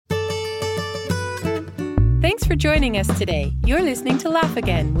Thanks for joining us today. You're listening to Laugh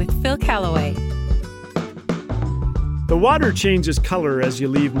Again with Phil Callaway. The water changes color as you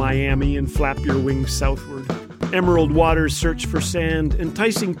leave Miami and flap your wings southward. Emerald waters search for sand,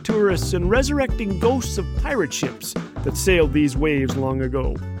 enticing tourists and resurrecting ghosts of pirate ships that sailed these waves long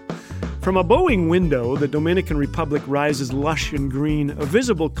ago. From a bowing window, the Dominican Republic rises lush and green, a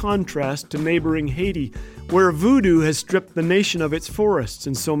visible contrast to neighboring Haiti, where voodoo has stripped the nation of its forests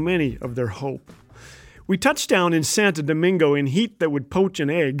and so many of their hope. We touch down in Santo Domingo in heat that would poach an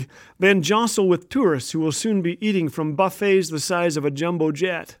egg, then jostle with tourists who will soon be eating from buffets the size of a jumbo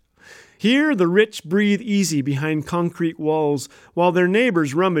jet. Here, the rich breathe easy behind concrete walls, while their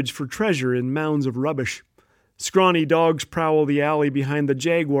neighbors rummage for treasure in mounds of rubbish. Scrawny dogs prowl the alley behind the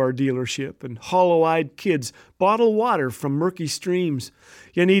Jaguar dealership, and hollow-eyed kids bottle water from murky streams.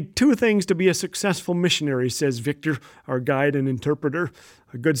 You need two things to be a successful missionary, says Victor, our guide and interpreter: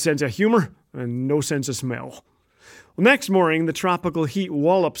 a good sense of humor and no sense of smell. Well, next morning, the tropical heat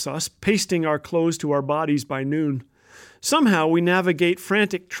wallops us, pasting our clothes to our bodies by noon. Somehow we navigate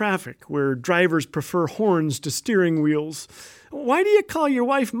frantic traffic, where drivers prefer horns to steering wheels. "Why do you call your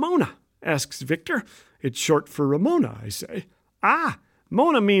wife Mona?" asks Victor. "It's short for Ramona," I say. "Ah,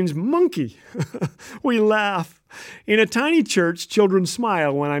 Mona means monkey." We laugh. In a tiny church, children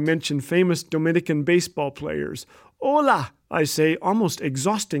smile when I mention famous Dominican baseball players. "Hola," I say, almost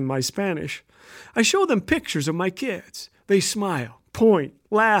exhausting my Spanish. I show them pictures of my kids. They smile, point,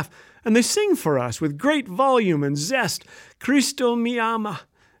 laugh, and they sing for us with great volume and zest. "Cristo me ama."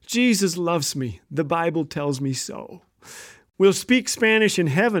 Jesus loves me. The Bible tells me so. We'll speak Spanish in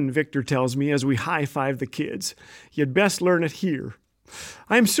heaven, Victor tells me as we high-five the kids. You'd best learn it here.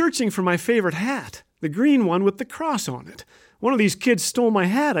 I'm searching for my favorite hat, the green one with the cross on it. "One of these kids stole my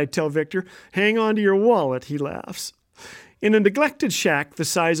hat," I tell Victor. "Hang on to your wallet," he laughs. In a neglected shack the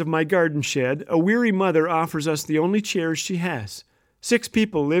size of my garden shed, a weary mother offers us the only chairs she has. 6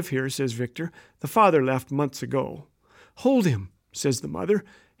 people live here, says Victor. The father left months ago. "Hold him," says the mother,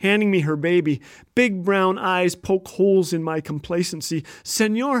 handing me her baby. Big brown eyes poke holes in my complacency.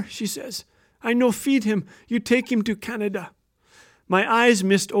 "Senor," she says, "I no feed him. You take him to Canada." My eyes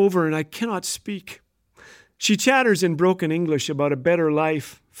mist over and I cannot speak. She chatters in broken English about a better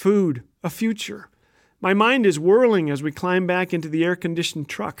life, food, a future. My mind is whirling as we climb back into the air-conditioned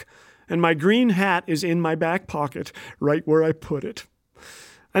truck, and my green hat is in my back pocket, right where I put it.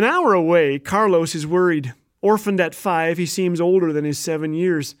 An hour away, Carlos is worried. Orphaned at 5, he seems older than his 7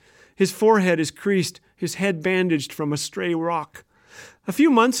 years. His forehead is creased, his head bandaged from a stray rock. A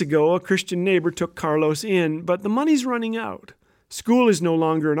few months ago, a Christian neighbor took Carlos in, but the money's running out. School is no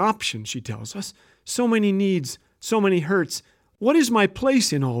longer an option, she tells us. So many needs, so many hurts. What is my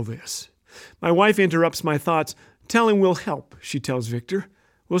place in all this? My wife interrupts my thoughts. "Tell him we'll help," she tells Victor.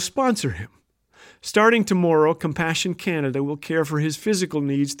 "We'll sponsor him." Starting tomorrow, Compassion Canada will care for his physical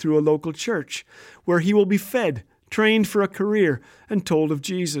needs through a local church, where he will be fed, trained for a career, and told of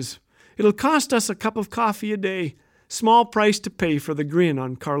Jesus. It'll cost us a cup of coffee a day. Small price to pay for the grin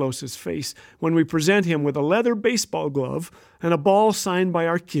on Carlos's face when we present him with a leather baseball glove and a ball signed by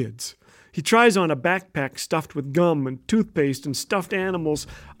our kids. He tries on a backpack stuffed with gum and toothpaste and stuffed animals,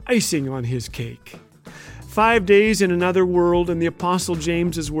 icing on his cake. 5 days in another world, and the Apostle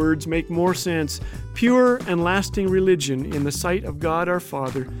James's words make more sense. Pure and lasting religion in the sight of God our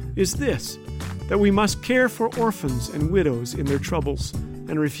Father is this, that we must care for orphans and widows in their troubles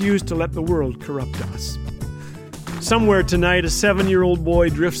and refuse to let the world corrupt us. Somewhere tonight, a 7-year-old boy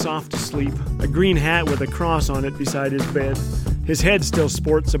drifts off to sleep, a green hat with a cross on it beside his bed. His head still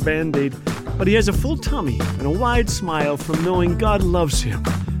sports a Band-Aid, but he has a full tummy and a wide smile from knowing God loves him,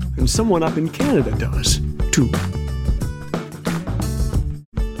 and someone up in Canada does, too.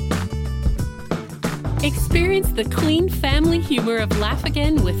 Experience the clean family humor of Laugh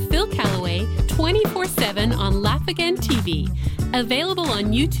Again with Phil Callaway 24/7 on Laugh Again TV. Available on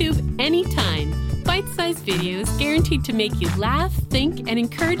YouTube anytime. Bite-sized videos guaranteed to make you laugh, think, and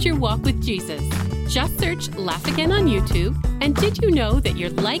encourage your walk with Jesus. Just search Laugh Again on YouTube. And did you know that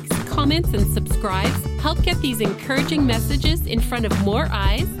your likes, comments, and subscribes help get these encouraging messages in front of more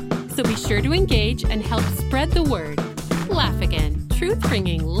eyes? So be sure to engage and help spread the word. Laugh Again, truth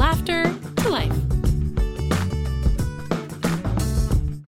bringing laughter to life.